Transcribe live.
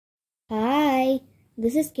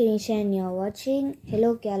This is Kenisha and you're watching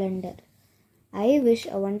Hello Calendar. I wish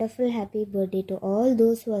a wonderful happy birthday to all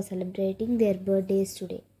those who are celebrating their birthdays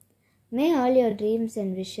today. May all your dreams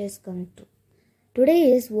and wishes come true.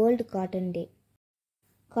 Today is World Cotton Day.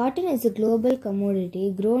 Cotton is a global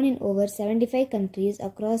commodity grown in over 75 countries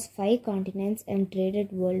across 5 continents and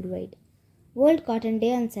traded worldwide. World Cotton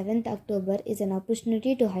Day on 7th October is an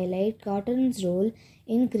opportunity to highlight cotton's role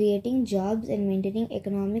in creating jobs and maintaining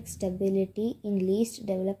economic stability in least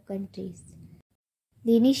developed countries.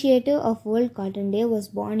 The initiative of World Cotton Day was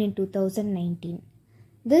born in 2019.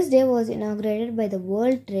 This day was inaugurated by the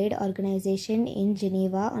World Trade Organization in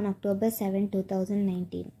Geneva on October 7,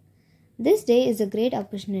 2019. This day is a great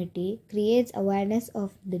opportunity, creates awareness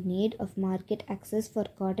of the need of market access for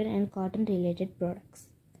cotton and cotton-related products.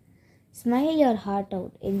 Smile your heart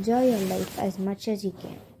out, enjoy your life as much as you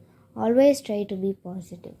can. Always try to be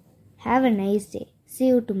positive. Have a nice day. See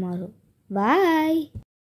you tomorrow. Bye.